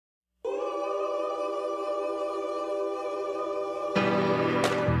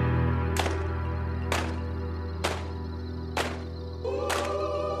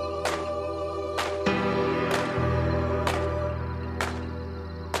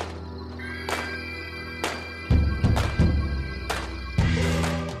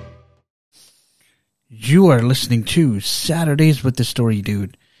You are listening to Saturdays with the Story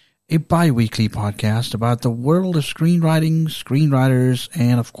Dude, a bi-weekly podcast about the world of screenwriting, screenwriters,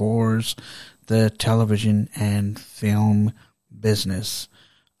 and of course, the television and film business.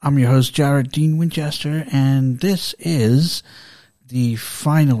 I'm your host, Jared Dean Winchester, and this is the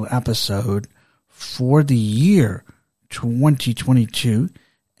final episode for the year 2022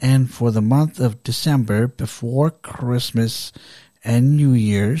 and for the month of December before Christmas and New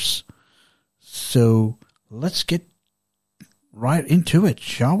Year's. So let's get right into it,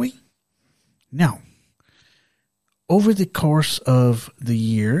 shall we? Now, over the course of the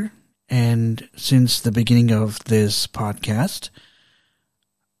year and since the beginning of this podcast,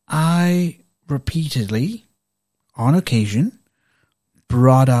 I repeatedly, on occasion,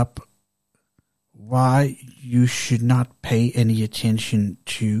 brought up why you should not pay any attention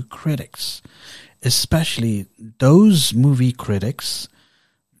to critics, especially those movie critics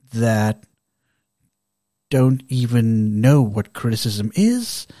that don't even know what criticism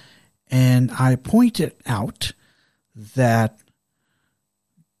is, and I pointed out that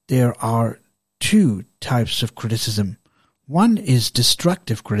there are two types of criticism. One is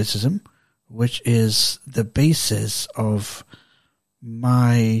destructive criticism, which is the basis of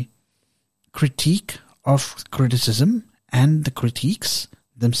my critique of criticism and the critiques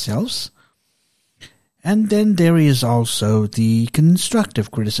themselves. And then there is also the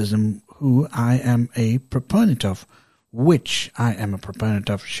constructive criticism, who I am a proponent of, which I am a proponent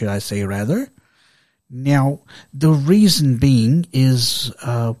of, should I say rather. Now, the reason being is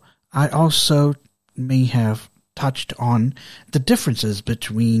I also may have touched on the differences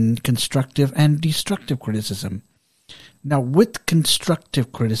between constructive and destructive criticism. Now, with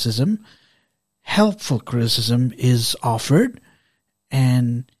constructive criticism, helpful criticism is offered,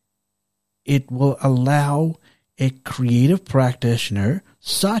 and it will allow a creative practitioner,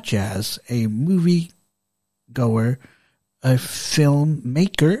 such as a movie goer, a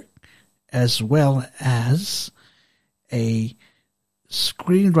filmmaker, as well as a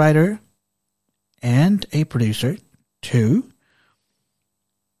screenwriter and a producer, to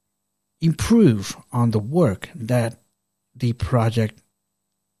improve on the work that the project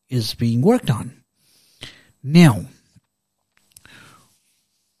is being worked on. Now,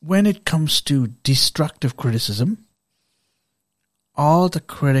 when it comes to destructive criticism, all the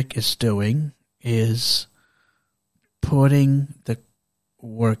critic is doing is putting the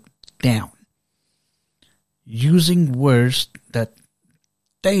work down, using words that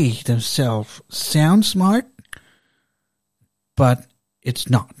they themselves sound smart, but it's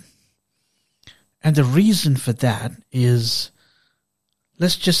not. And the reason for that is,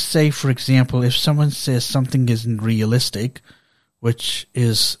 let's just say, for example, if someone says something isn't realistic, which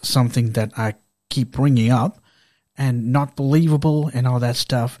is something that I keep bringing up, and not believable and all that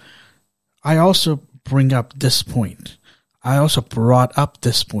stuff, I also bring up this point. I also brought up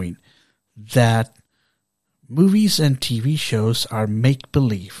this point that movies and TV shows are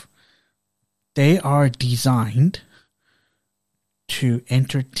make-believe. They are designed to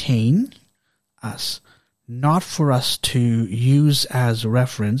entertain us, not for us to use as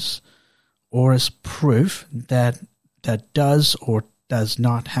reference or as proof that does or does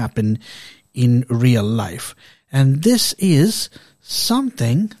not happen in real life. And this is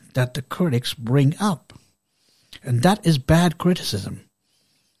something that the critics bring up. And that is bad criticism.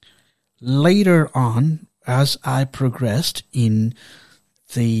 Later on, as I progressed in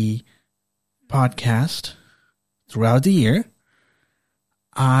the podcast throughout the year,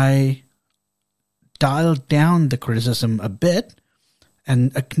 I dialed down the criticism a bit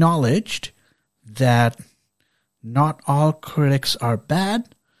and acknowledged that not all critics are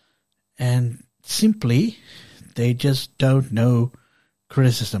bad, and simply they just don't know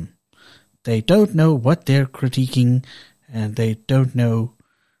criticism. They don't know what they're critiquing, and they don't know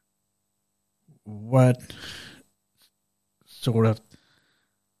what sort of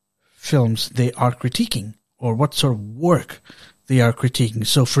films they are critiquing or what sort of work they are critiquing.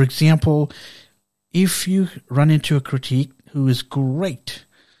 So, for example, if you run into a critique who is great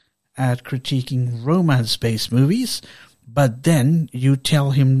at critiquing romance-based movies, but then you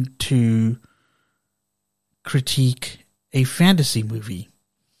tell him to critique a fantasy movie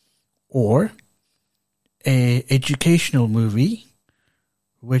or a educational movie,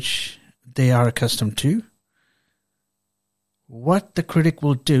 which they are accustomed to, what the critic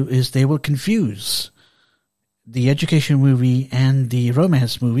will do is they will confuse the education movie and the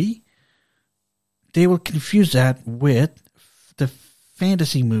romance movie. They will confuse that with the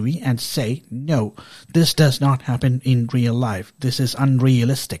fantasy movie and say, no, this does not happen in real life. This is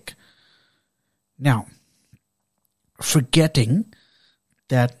unrealistic. Now, forgetting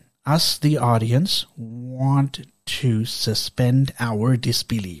that us, the audience, want to suspend our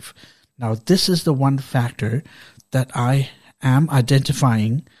disbelief. Now, this is the one factor that I am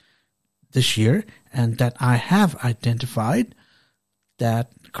identifying this year, and that I have identified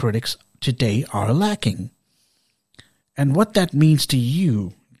that critics today are lacking. And what that means to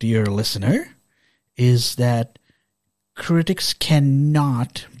you, dear listener, is that critics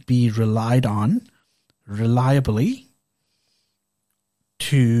cannot be relied on reliably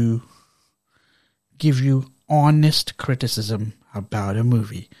to give you honest criticism about a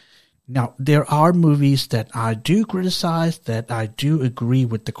movie. Now, there are movies that I do criticize, that I do agree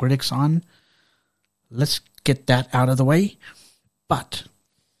with the critics on. Let's get that out of the way. But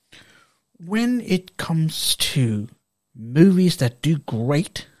when it comes to movies that do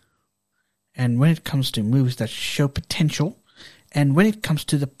great, and when it comes to movies that show potential, and when it comes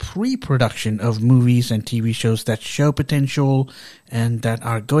to the pre-production of movies and TV shows that show potential and that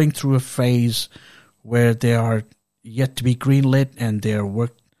are going through a phase where they are yet to be greenlit and they're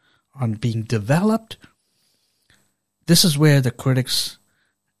worked on being developed, this is where the critics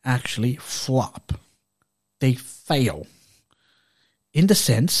actually flop. They fail. In the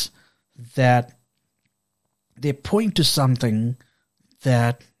sense that they point to something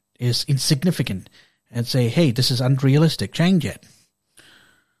that is insignificant and say, hey, this is unrealistic, change it.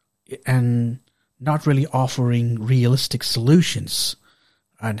 And not really offering realistic solutions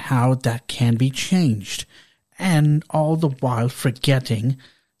on how that can be changed. And all the while forgetting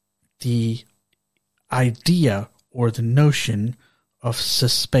the idea or the notion of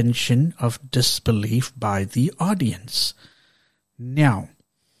suspension of disbelief by the audience. Now,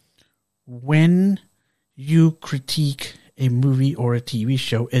 when you critique a movie or a TV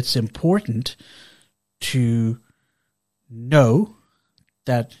show, it's important to know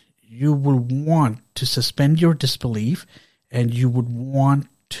that you will want to suspend your disbelief and you would want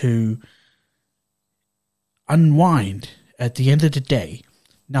to unwind at the end of the day.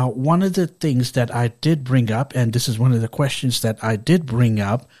 Now, one of the things that I did bring up, and this is one of the questions that I did bring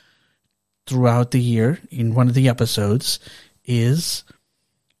up throughout the year in one of the episodes, is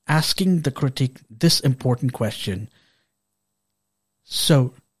asking the critic this important question.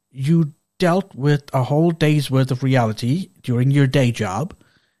 So, you dealt with a whole day's worth of reality during your day job,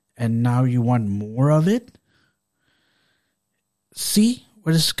 and now you want more of it? See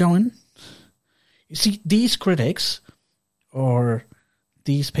where this is going? You see, these critics, or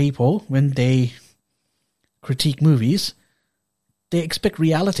these people, when they critique movies, they expect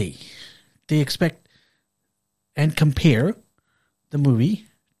reality. They expect and compare the movie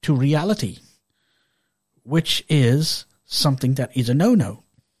to reality, which is something that is a no-no.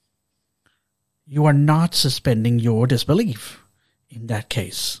 You are not suspending your disbelief in that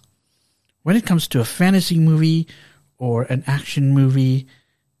case. When it comes to a fantasy movie or an action movie,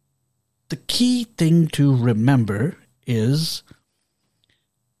 the key thing to remember is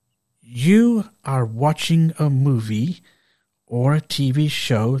you are watching a movie or a TV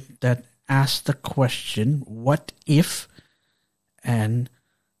show that asks the question, what if? And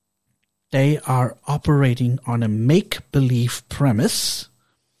they are operating on a make-believe premise.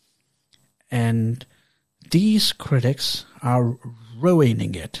 And these critics are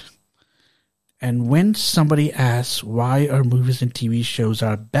ruining it. And when somebody asks why our movies and TV shows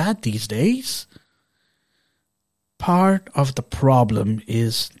are bad these days, part of the problem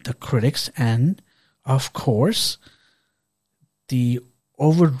is the critics and, of course, the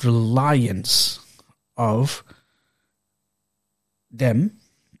over-reliance of them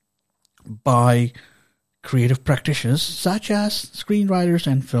by creative practitioners such as screenwriters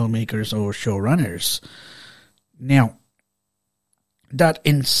and filmmakers or showrunners. Now, that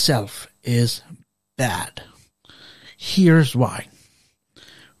in itself is bad. Here's why.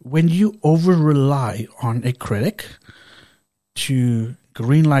 When you over-rely on a critic to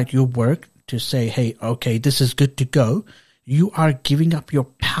greenlight your work, to say, hey, okay, this is good to go, you are giving up your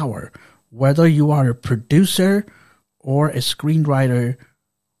power. Whether you are a producer or a screenwriter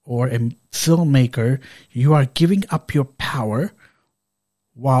or a filmmaker, you are giving up your power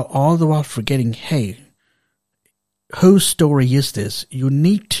while all the while forgetting, hey, whose story is this? You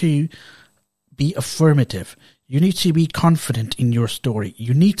need to be affirmative. You need to be confident in your story.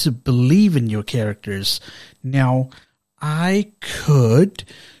 You need to believe in your characters. Now, I could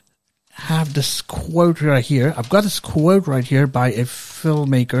have this quote right here. I've got this quote right here by a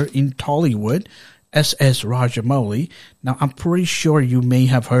filmmaker in Tollywood, S.S. Rajamouli. Now, I'm pretty sure you may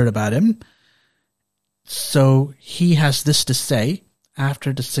have heard about him. So, he has this to say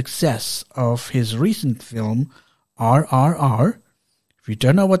after the success of his recent film, RRR. If you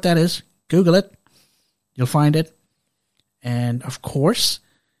don't know what that is, Google it. You'll find it. And, of course,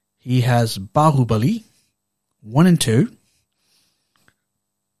 He has Bahubali 1 and 2.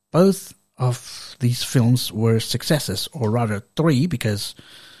 Both of these films were successes, or rather 3, because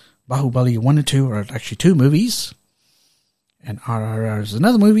Bahubali 1 and 2 are actually 2 movies, and RRR is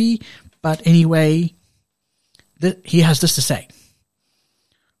another movie. But anyway, he has this to say.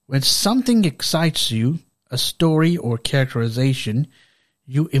 When something excites you, a story or characterization,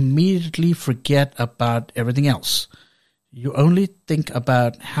 you immediately forget about everything else. You only think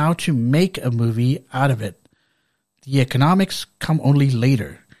about how to make a movie out of it. The economics come only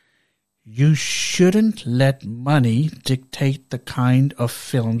later. You shouldn't let money dictate the kind of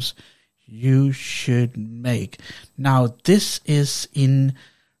films you should make. Now, this is in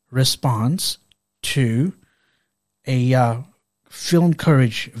response to a Film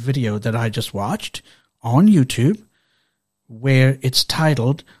Courage video that I just watched on YouTube, where it's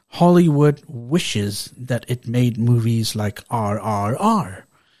titled, Hollywood Wishes That It Made Movies Like RRR.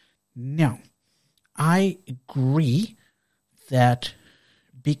 Now, I agree that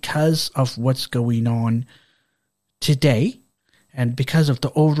because of what's going on today, and because of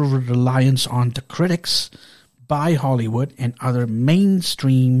the over-reliance on the critics by Hollywood and other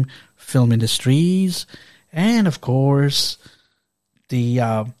mainstream film industries, and of course,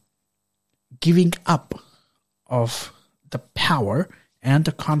 the giving up of the power and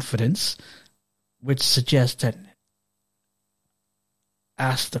the confidence, which suggests that,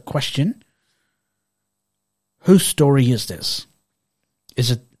 ask the question, whose story is this? Is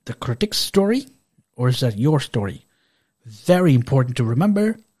it the critic's story, or is that your story? Very important to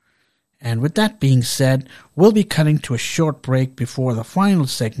remember. And with that being said, we'll be cutting to a short break before the final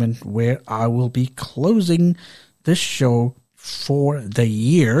segment, where I will be closing this show for the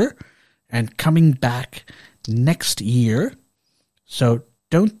year and coming back next year. So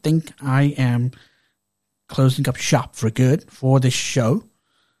don't think I am closing up shop for good for this show.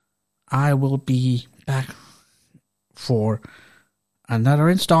 I will be back for another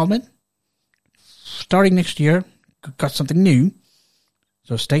installment starting next year. Got something new.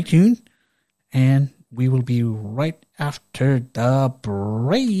 So stay tuned, and we will be right after the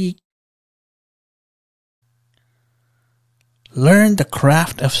break. Learn the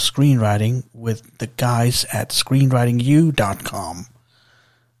craft of screenwriting with the guys at screenwritingu.com.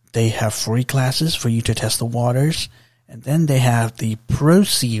 They have free classes for you to test the waters, and then they have the Pro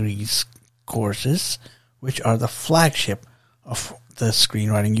Series courses, which are the flagship of the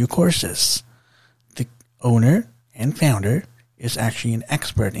Screenwriting U courses. The owner and founder is actually an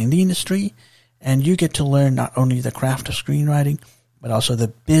expert in the industry, and you get to learn not only the craft of screenwriting, but also the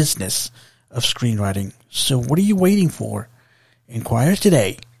business of screenwriting. So what are you waiting for? Inquire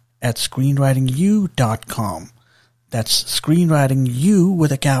today at screenwritingu.com. That's screenwritingu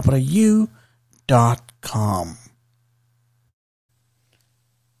with a capital U.com.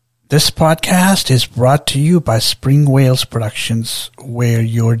 This podcast is brought to you by Spring Wales Productions, where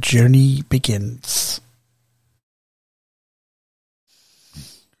your journey begins.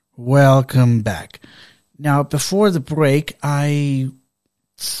 Welcome back. Now, before the break, I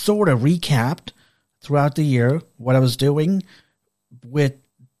sort of recapped throughout the year what I was doing with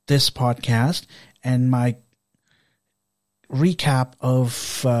this podcast, and my recap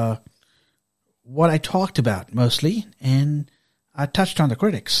of what I talked about mostly, and I touched on the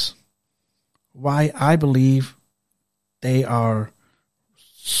critics. Why I believe they are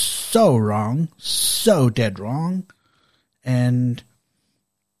so wrong, so dead wrong, and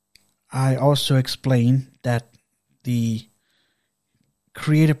I also explained that the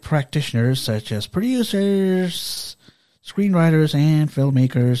creative practitioners such as producers, screenwriters, and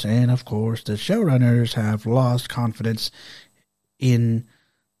filmmakers, and of course the showrunners have lost confidence in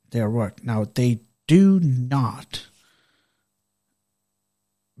their work. Now, they do not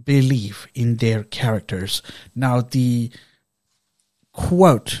believe in their characters. Now, the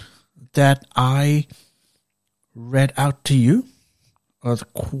quote that I read out to you, or the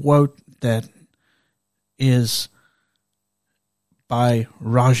quote that is by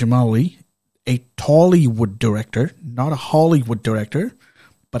Rajamouli, a Tollywood director, not a Hollywood director,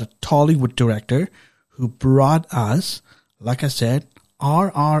 but a Tollywood director who brought us, like I said,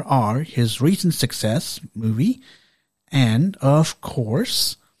 RRR, his recent success movie, and of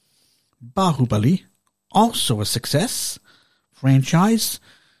course, Bahubali, also a success franchise,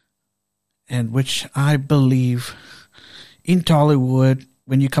 and which I believe in Tollywood,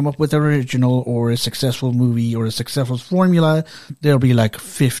 when you come up with an original or a successful movie or a successful formula, there'll be like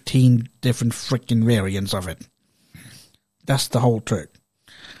 15 different freaking variants of it. That's the whole trick.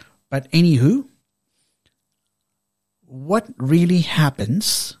 But anywho, what really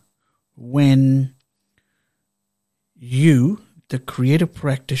happens when you the creative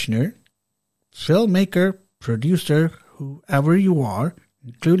practitioner, filmmaker, producer, whoever you are,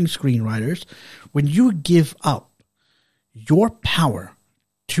 including screenwriters, when you give up your power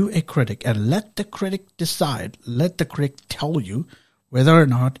to a critic and let the critic decide, let the critic tell you whether or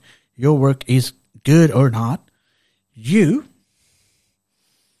not your work is good or not, you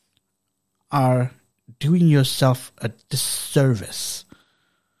are doing yourself a disservice.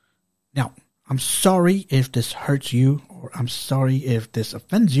 Now, I'm sorry if this hurts you, or I'm sorry if this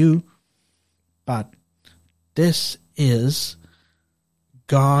offends you, but this is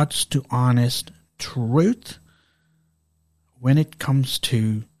God's to honest truth when it comes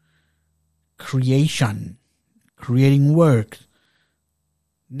to creation, creating work.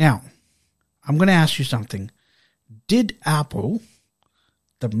 Now, I'm going to ask you something. Did Apple,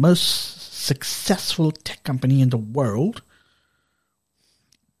 the most successful tech company in the world,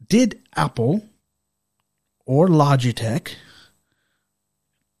 did Apple or Logitech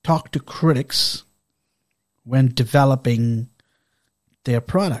talk to critics when developing their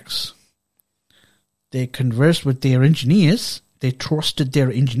products? They conversed with their engineers. They trusted their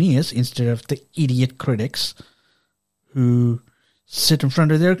engineers instead of the idiot critics who sit in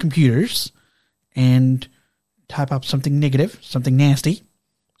front of their computers and type up something negative, something nasty,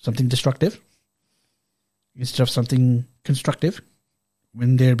 something destructive, instead of something constructive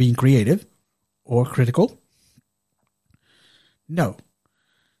when they're being creative or critical. No.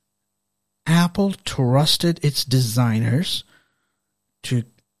 Apple trusted its designers to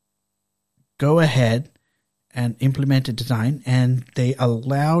go ahead and implement a design, and they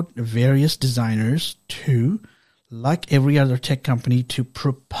allowed various designers to, like every other tech company, to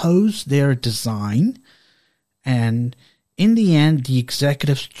propose their design, and in the end, the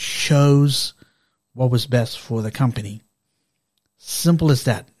executives chose what was best for the company. Simple as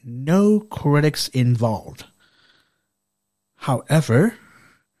that. No critics involved. However,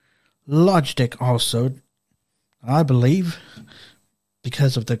 Logitech also, I believe,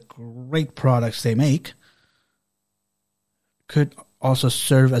 because of the great products they make, could also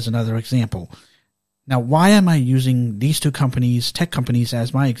serve as another example. Now, why am I using these two companies, tech companies,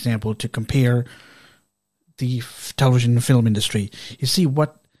 as my example to compare the television and film industry? You see,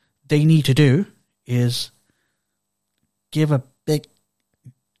 what they need to do is give a big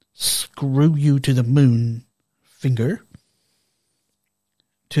screw you to the moon finger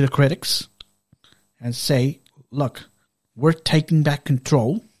to the critics and say, look, we're taking back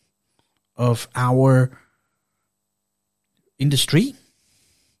control of our industry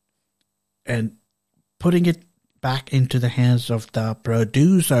and putting it back into the hands of the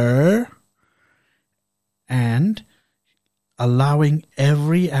producer and allowing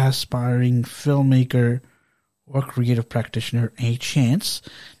every aspiring filmmaker or creative practitioner a chance.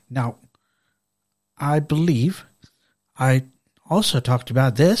 Now, I believe I also talked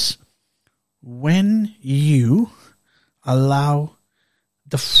about this. When you allow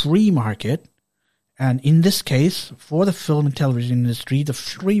the free market, and in this case, for the film and television industry, the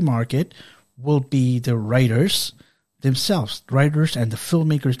free market will be the writers themselves, writers and the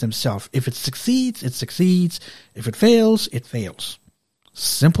filmmakers themselves. If it succeeds, it succeeds. If it fails, it fails.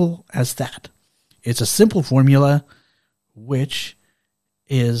 Simple as that. It's a simple formula which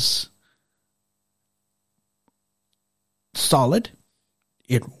is solid.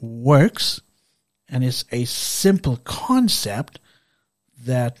 It works. And it's a simple concept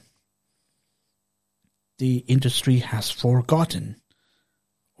that the industry has forgotten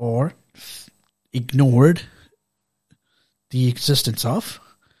or ignored the existence of.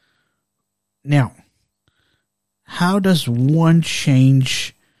 Now, how does one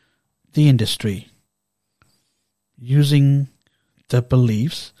change the industry? Using the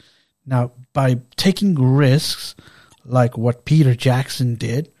beliefs. Now, by taking risks like what Peter Jackson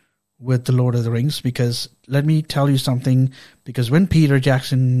did with The Lord of the Rings, because let me tell you something, because when Peter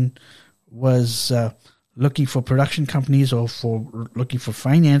Jackson was looking for production companies or for looking for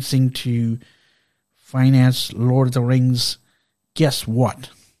financing to finance Lord of the Rings, guess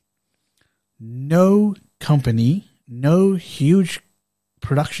what? No company, no huge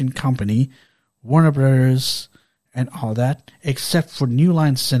production company, Warner Brothers and all that, except for New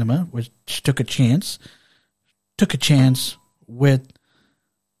Line Cinema, which took a chance with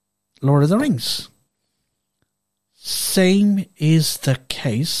Lord of the Rings. Same is the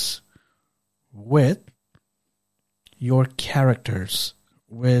case with your characters,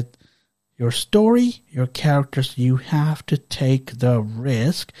 with your story, your characters. You have to take the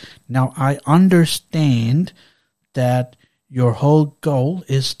risk. Now, I understand that your whole goal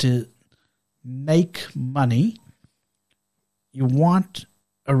is to make money. You want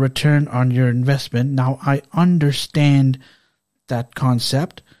a return on your investment. Now, I understand that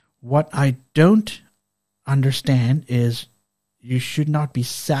concept. What I don't understand is you should not be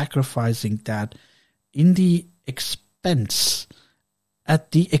sacrificing that at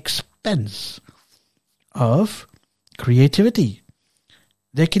the expense of creativity.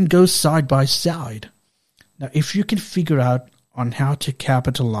 They can go side by side. Now, if you can figure out on how to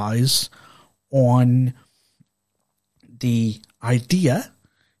capitalize on the idea,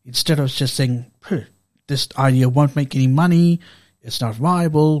 instead of just saying, this idea won't make any money, it's not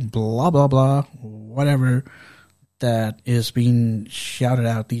viable, blah, blah, blah, whatever that is being shouted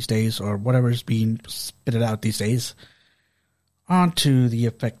out these days, or whatever is being spitted out these days, onto the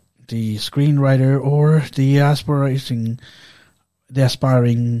screenwriter or the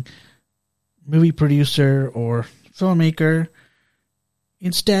aspiring movie producer or filmmaker.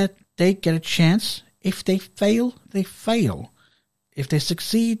 Instead, they get a chance. If they fail, they fail. If they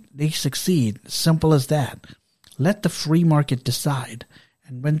succeed, they succeed. Simple as that. Let the free market decide.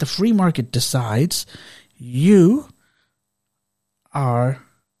 And when the free market decides, you are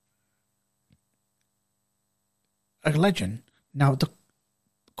a legend. Now, the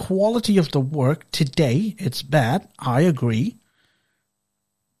quality of the work today, it's bad. I agree.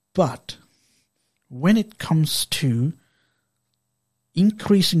 But when it comes to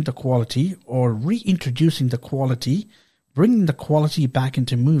increasing the quality or reintroducing the quality, bringing the quality back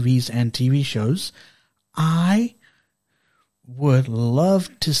into movies and TV shows, I would love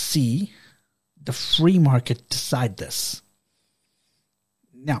to see the free market decide this.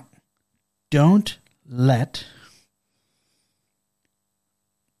 Now, don't let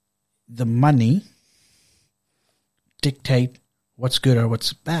the money dictate what's good or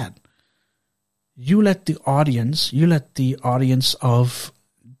what's bad. You let the audience of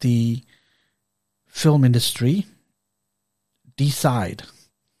the film industry decide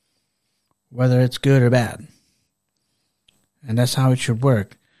whether it's good or bad. And that's how it should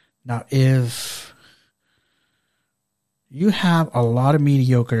work. Now, if you have a lot of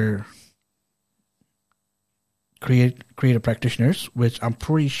mediocre creative practitioners, which I'm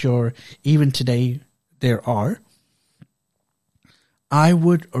pretty sure even today there are, I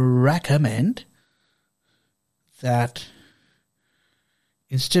would recommend that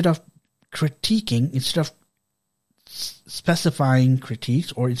instead of specifying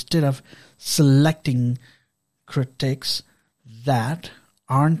critiques, or instead of selecting critics that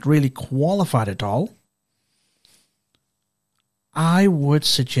aren't really qualified at all, I would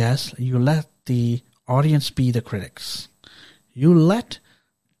suggest you let the audience be the critics. You let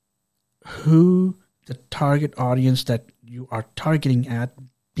who the target audience that you are targeting at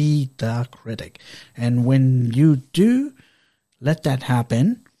be the critic. And when you do let that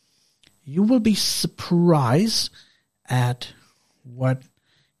happen, you will be surprised at what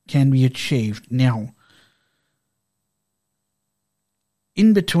can be achieved. Now,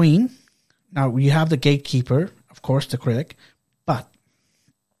 in between, now you have the gatekeeper, of course, the critic, but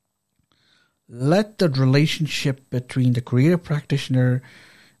let the relationship between the creative practitioner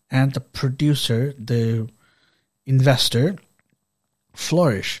and the producer, the investor,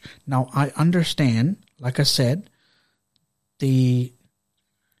 flourish. Now, I understand, like I said, the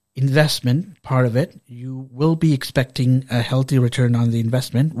investment part of it, you will be expecting a healthy return on the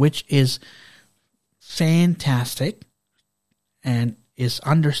investment, which is fantastic and is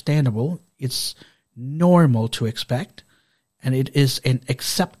understandable. It's normal to expect, and it is an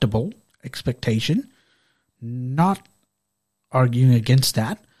acceptable expectation. Not arguing against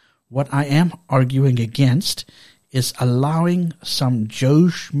that. What I am arguing against is allowing some Joe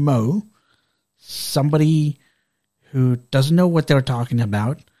Schmo, somebody who doesn't know what they're talking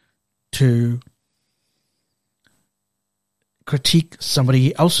about, to critique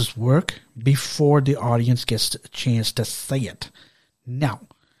somebody else's work before the audience gets a chance to say it. Now,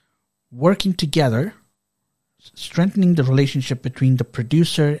 working together, strengthening the relationship between the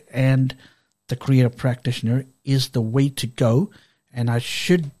producer and the creative practitioner is the way to go. And I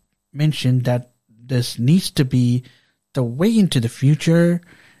should mention that this needs to be the way into the future,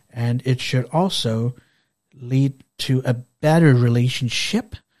 and it should also lead to a better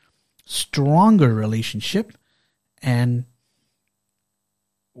relationship, stronger relationship. And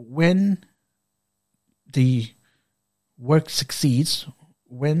when the work succeeds,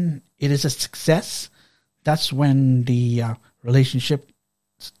 when it is a success, that's when the relationship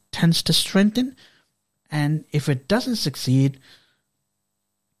tends to strengthen. And if it doesn't succeed,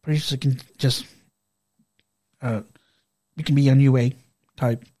 producer can just it can be a new way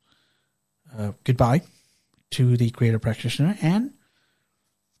type goodbye to the creative practitioner, and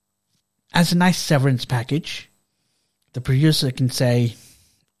as a nice severance package, the producer can say,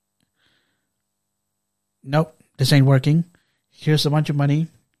 nope, this ain't working. here's a bunch of money.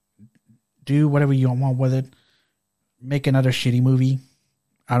 Do whatever you want with it. Make another shitty movie.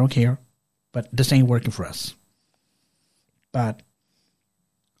 I don't care. But this ain't working for us. But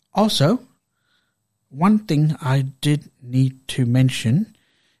also, one thing I did need to mention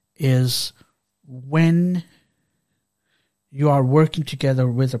is when you are working together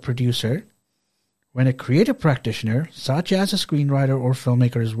with a producer, when a creative practitioner, such as a screenwriter or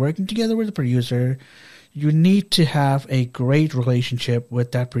filmmaker, is working together with a producer, you need to have a great relationship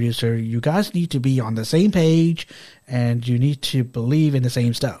with that producer. You guys need to be on the same page, and you need to believe in the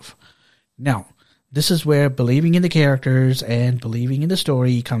same stuff. Now, this is where believing in the characters and believing in the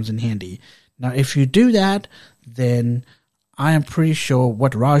story comes in handy. Now, if you do that, then I am pretty sure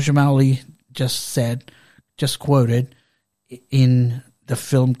what Rajamouli just quoted in the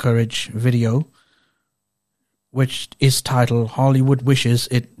Film Courage video, which is titled Hollywood Wishes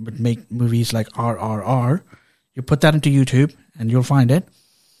It Would Make Movies Like RRR. You put that into YouTube and you'll find it.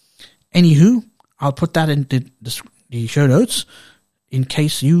 Anywho, I'll put that into the show notes in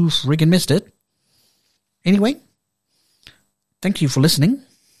case you friggin' missed it. Anyway, thank you for listening.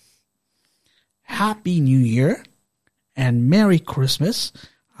 Happy New Year and Merry Christmas.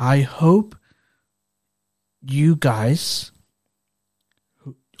 I hope you guys,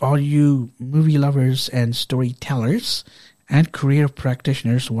 all you movie lovers and storytellers and creative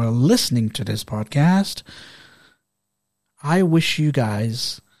practitioners who are listening to this podcast, I wish you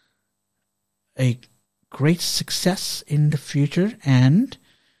guys a great success in the future, and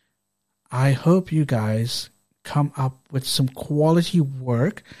I hope you guys come up with some quality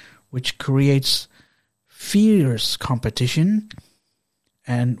work which creates fierce competition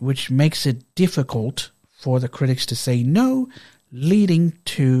and which makes it difficult for the critics to say no, leading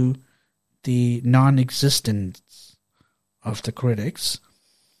to the non-existence of the critics.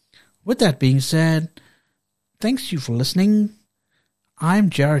 With that being said, thanks you for listening. I'm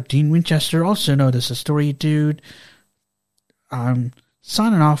Jared Dean Winchester, also known as the Story Dude. I'm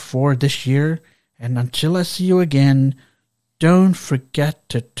signing off for this year, and until I see you again, don't forget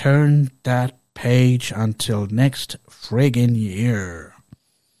to turn that page until next friggin' year.